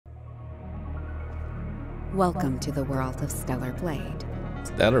Welcome to the world of Stellar Blade.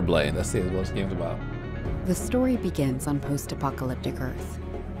 Stellar Blade, that's it, what this game's about. The story begins on post-apocalyptic Earth,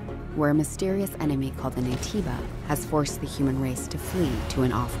 where a mysterious enemy called the Natiba has forced the human race to flee to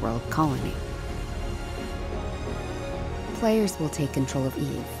an off-world colony. Players will take control of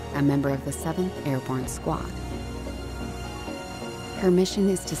Eve, a member of the 7th Airborne Squad. Her mission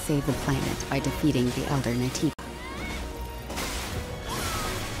is to save the planet by defeating the Elder Natiba.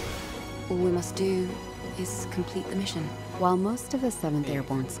 All we must do is complete the mission. While most of the 7th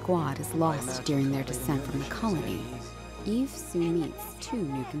Airborne Squad is lost during their descent from the colony, Eve soon meets 2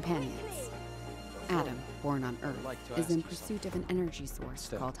 new companions. Adam, born on Earth, is in pursuit of an energy source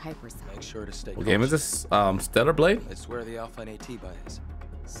called hypercell. What game is this? Stellar Blade? It's where the Alpha Natiba is.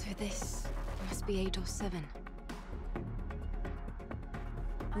 So this must be 8 or 7.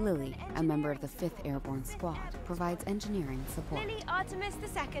 Lily, a member of the 5th Airborne Squad, provides engineering support. Lily Artemis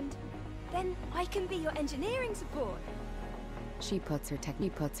II. Then I can be your engineering support. She puts her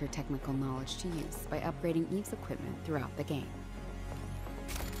technical knowledge to use by upgrading Eve's equipment throughout the game.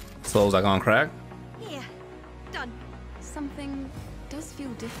 So is that on crack? Here, done. Something does feel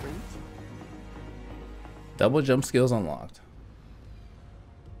different. Double jump skills unlocked.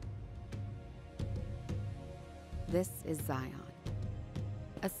 This is Zion,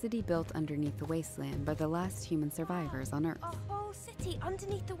 a city built underneath the wasteland by the last human survivors on Earth. A whole city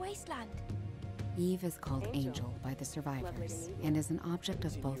underneath the wasteland. Eve is called Angel by the survivors and is an object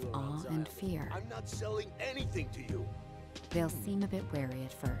of both awe and fear. I'm not selling anything to you. They'll seem a bit wary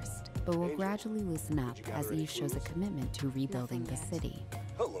at first, but will gradually loosen up as Eve shows a commitment to rebuilding the city.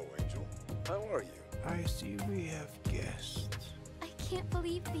 Hello, Angel. How are you? I see we have guests. I can't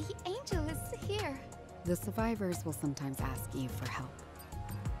believe the angel is here. The survivors will sometimes ask Eve for help.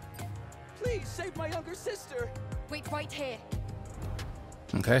 Please save my younger sister. Wait right here.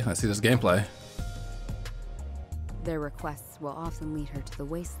 Okay, let's see this gameplay. Their requests will often lead her to the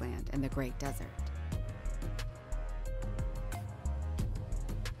wasteland and the Great Desert.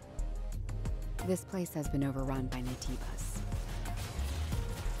 This place has been overrun by Natibas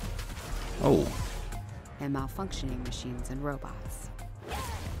Oh, and malfunctioning machines and robots.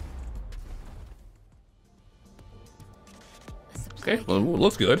 okay, well, it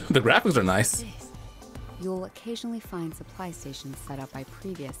looks good. The graphics are nice. You'll occasionally find supply stations set up by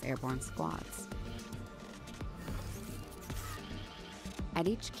previous airborne squads. At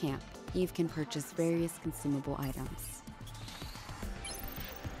each camp, Eve can purchase various consumable items,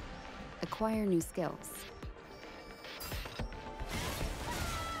 acquire new skills,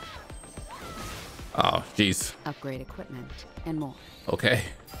 Oh, jeez. upgrade equipment, and more. Okay.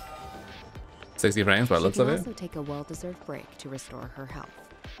 60 frames by the looks She of can it. also take a well-deserved break to restore her health.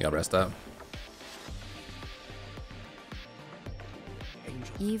 You gotta rest up.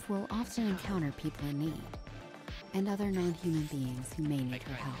 Eve will often encounter people in need, and other non-human beings who may need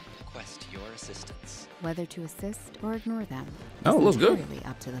her help. Request your assistance. Whether to assist or ignore them Oh, is looks good. entirely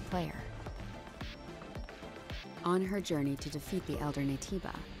up to the player. On her journey to defeat the Elder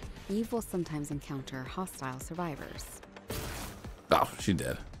Natiba, Eve will sometimes encounter hostile survivors, Oh, she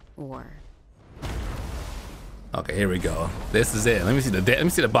did. or Okay, here we go. This is it. Let me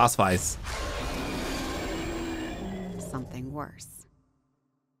see the boss fights. something worse.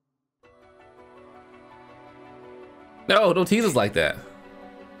 No, don't tease us like that.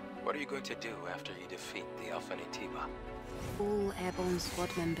 What are you going to do after you defeat the Alpha Natiba? All airborne squad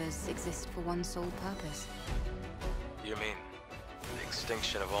members exist for one sole purpose. You mean the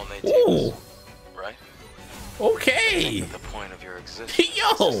extinction of all Ooh. Nativas, right? Okay. The point of your existence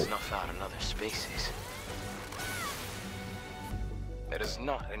Yo. is to snuff out another species. It is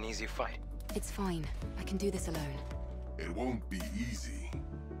not an easy fight. It's fine. I can do this alone. It won't be easy.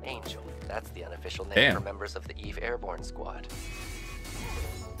 Angel. That's the unofficial name Damn. for members of the Eve Airborne Squad.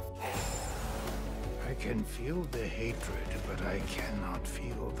 I can feel the hatred, but I cannot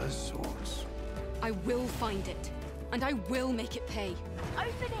feel the source. I will find it, and I will make it pay.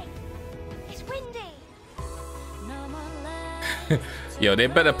 Open it. It's windy. Yo, they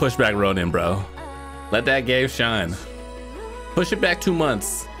better push back Ronin, bro. Let that game shine. Push it back 2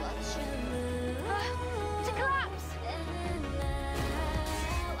 months. It's a collapse.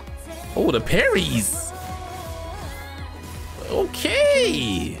 Oh, the parries.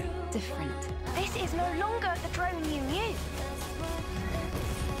 Okay. Different. This is no longer the drone you knew.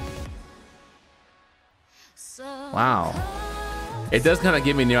 Wow. It does kind of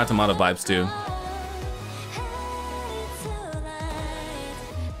give me Nier Automata vibes too.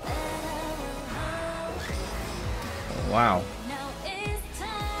 Wow.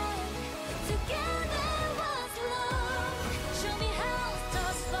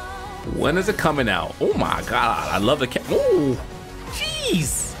 When is it coming out? Oh my god, I love the cat. Oh,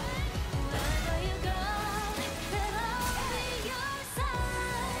 jeez.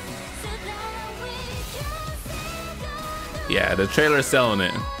 Yeah, the trailer's selling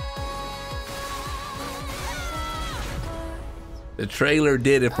it. The trailer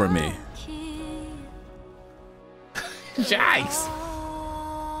did it for me. Yikes.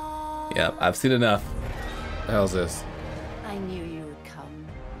 Yep, I've seen enough. What the hell's this? I knew you would come,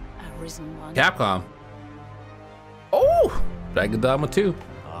 a risen one. Capcom. Oh, Dragon Dogma 2.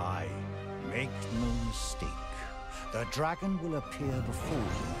 I make no mistake. The dragon will appear before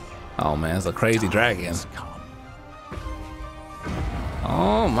you. Oh man, it's a crazy dragon. Has come.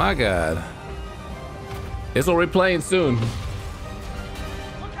 Oh my god. This will be playing soon.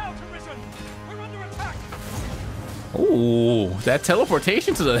 Ooh, that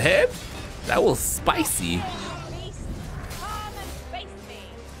teleportation to the head? That was spicy.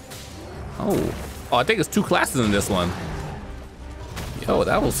 Oh, I think it's 2 classes in this one. Yo,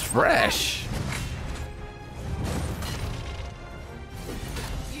 that was fresh.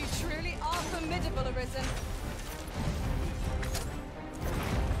 You truly are formidable, Arisen.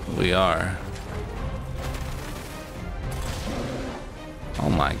 We are. Oh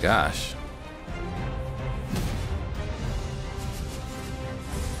my gosh.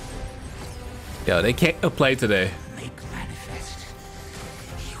 Yo, they can't play today. Make manifest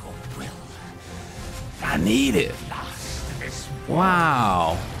your will. I need it.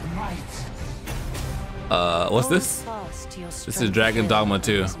 Wow. What's this? This is Dragon Dogma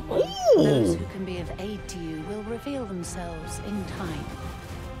 2. Those Ooh. who can be of aid to you will reveal themselves in time.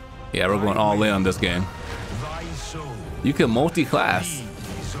 Yeah, we're going all in on this game. You can multi-class.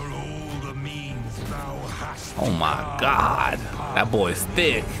 Oh my god. That boy's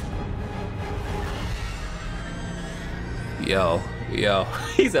thick. Yo,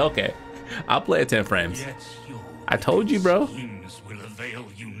 he's okay. I'll play at 10 frames. I told you, bro. Will avail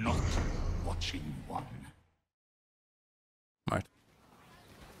you not, watching one. Smart.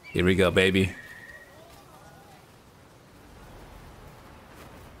 Here we go, baby.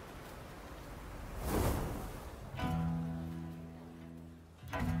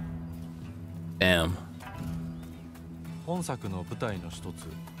 Damn. 本作の舞台の一つ、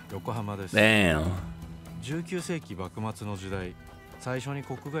横浜です。 Damn. 19世紀幕末の時代、最初に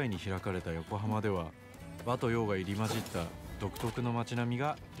国外に開かれた横浜では和と洋が入り混じった独特の街並み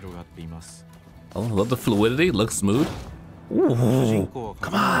が広がっています。 Oh, love the fluidity. Looks smooth. 主人 Ooh, 公は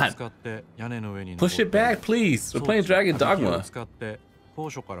come 刀を on. 使って屋根の上に Push it back, please. We're playing Dragon 装置 Dogma. を使って高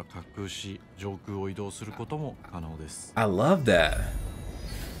所から滑空し上空を移動することも可能です。 I love that.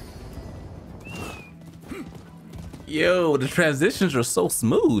 Yo, the transitions are so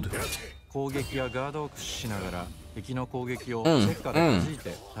smooth. 攻撃やガードを駆使しながら敵の攻撃をセッカで弾い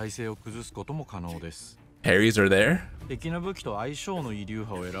て体勢を崩すことも可能です。 Parries are there. 敵の武器と相性のいい流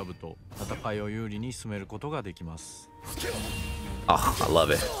派を選ぶと戦いを有利に進めることができます。 Oh, I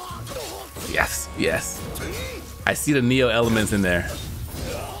love it. Yes, yes. I see the Neo elements in there.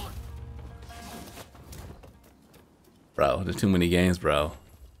 Bro, there's too many games, bro.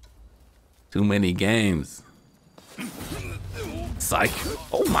 Too many games. Psych.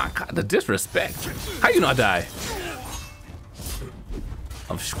 Oh my god, the disrespect. How you not die?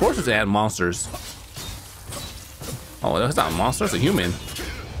 Of course it's add monsters. Oh, that's not a monster, it's a human.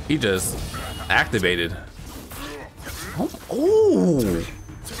 He just activated. Oh.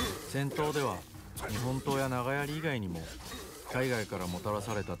 戦闘では日本刀や長槍以外にも海外からもたら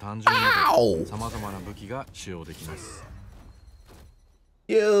された単純など様々な武器が使用できます。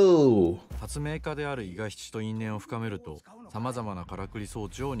 Yo. 発明家である伊賀七と因縁を深めると様々なからくり装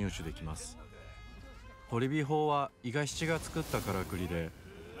置を入手できます。取火砲は伊賀七が作ったからくりで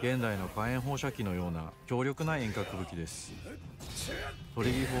現代の火炎放射器のような強力な遠隔武器です。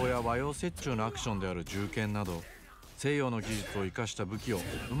取火砲や和洋折衷のアクションである銃剣など西洋の技術を生かした武器を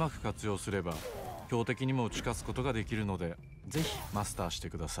うまく活用すれば強敵にも打ち勝つことができるのでぜひマスターして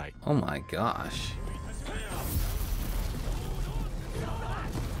ください。 Oh my gosh.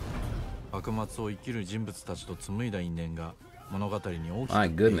 幕末を生きる人物たちと紡いだ因縁が物語に大きく My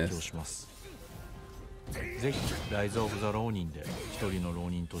影 goodness. 響します。ぜひライズ・オブ・ザ・ローニンで一人の浪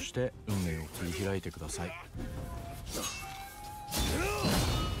人として運命を切り開いてください。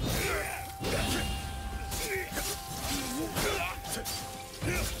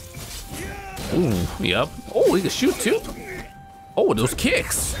 Ooh, yep. Oh, he can shoot too. Oh, those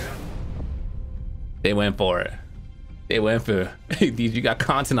kicks. They went for it. They went for it. Dude, you got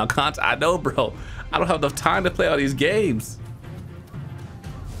content on content. I know, bro. I don't have enough time to play all these games.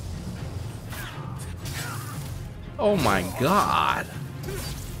 Oh my god.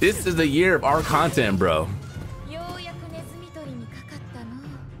 This is the year of our content, bro. ようやくネズミ捕りにかかったの。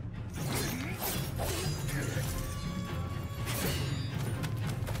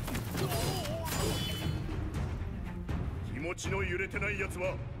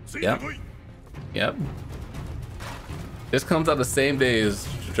Yep. Yep. This comes out the same day as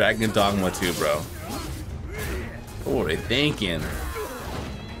Dragon Dogma 2, bro. What are they thinking?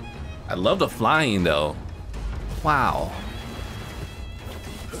 I love the flying though. Wow.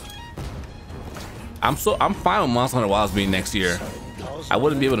 I'm fine with Monster Hunter Wilds being next year. I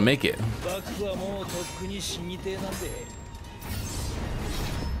wouldn't be able to make it.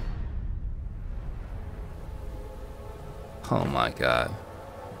 Oh my god.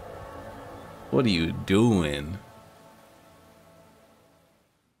 What are you doing?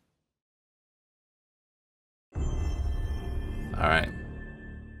 Alright.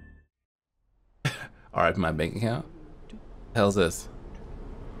 Alright, my bank account? Hell's this?